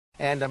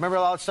And remember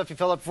all that stuff you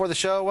filled out before the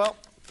show? Well,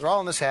 they're all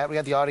in this hat. We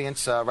had the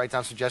audience write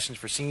down suggestions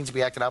for scenes to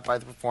be acted out by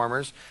the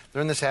performers.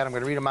 They're in this hat. I'm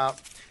going to read them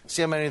out,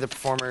 see how many of the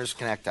performers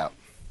can act out.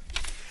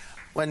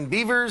 When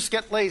beavers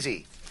get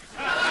lazy.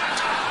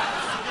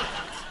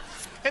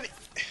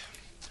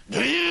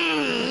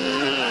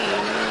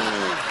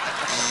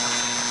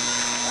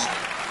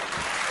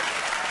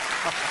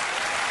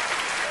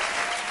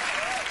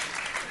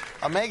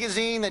 A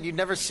magazine that you'd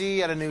never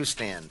see at a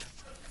newsstand.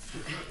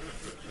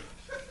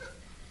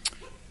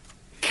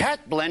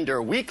 Cat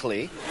Blender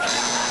Weekly.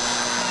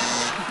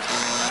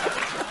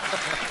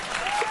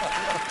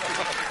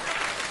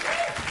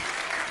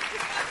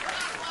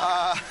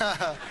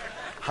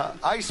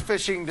 Ice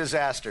fishing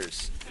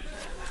disasters.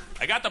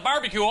 I got the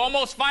barbecue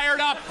almost fired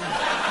up.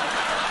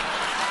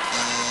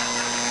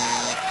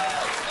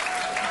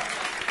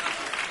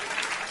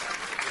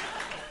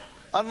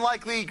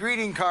 Unlikely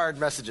greeting card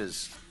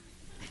messages.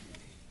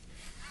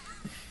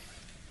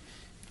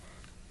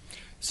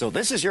 So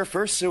this is your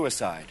first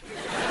suicide.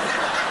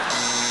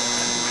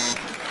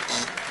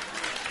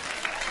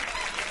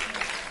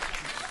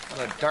 What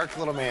a dark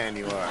little man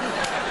you are.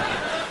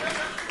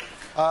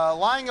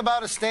 Lying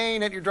about a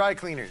stain at your dry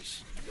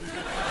cleaners.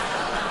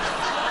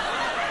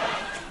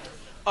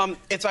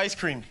 It's ice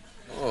cream.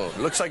 Oh,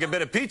 looks like a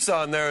bit of pizza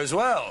on there as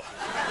well.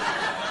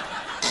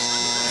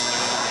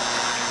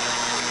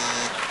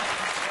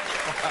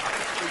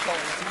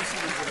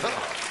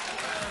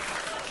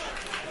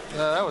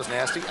 That was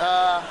nasty.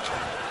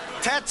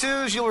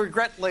 Tattoos you'll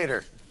regret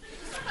later.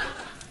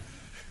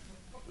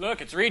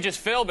 Look, it's Regis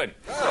Philbin.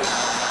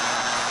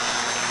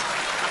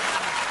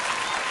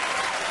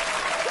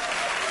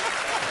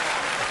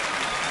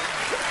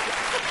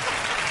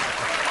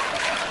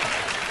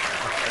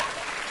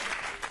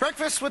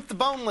 Breakfast with the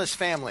boneless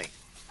family.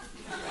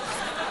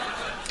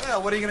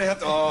 Well, what are you going to have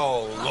to...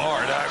 Oh,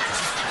 Lord.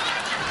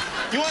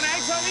 You want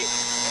eggs, honey?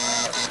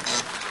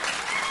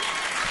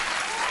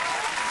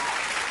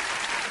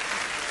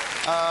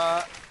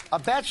 A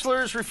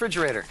bachelor's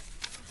refrigerator.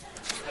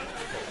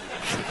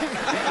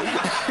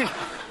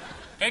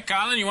 Hey,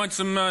 Colin, you want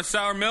some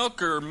sour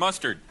milk or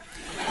mustard?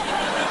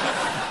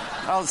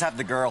 I'll just have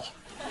the girl.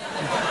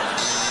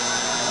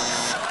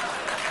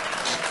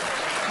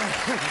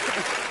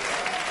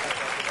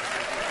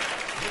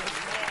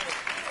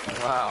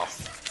 Wow.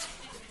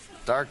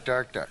 Dark,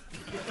 dark, dark.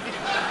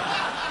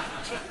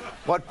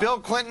 What Bill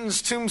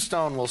Clinton's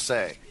tombstone will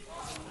say.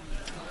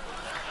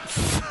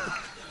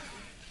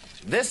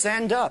 This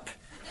end up.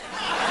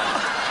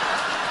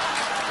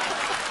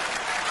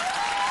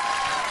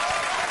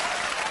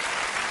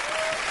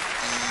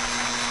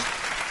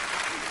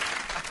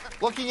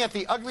 Looking at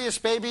the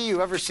ugliest baby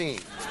you've ever seen.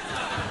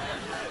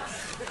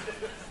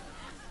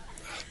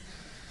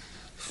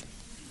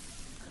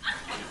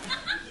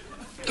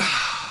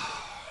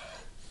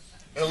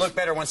 It'll look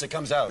better once it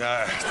comes out.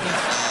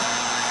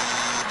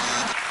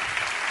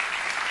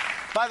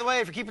 By the way,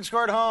 if you're keeping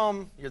score at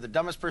home, you're the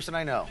dumbest person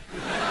I know.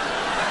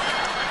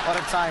 What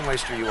a time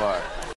waster you are.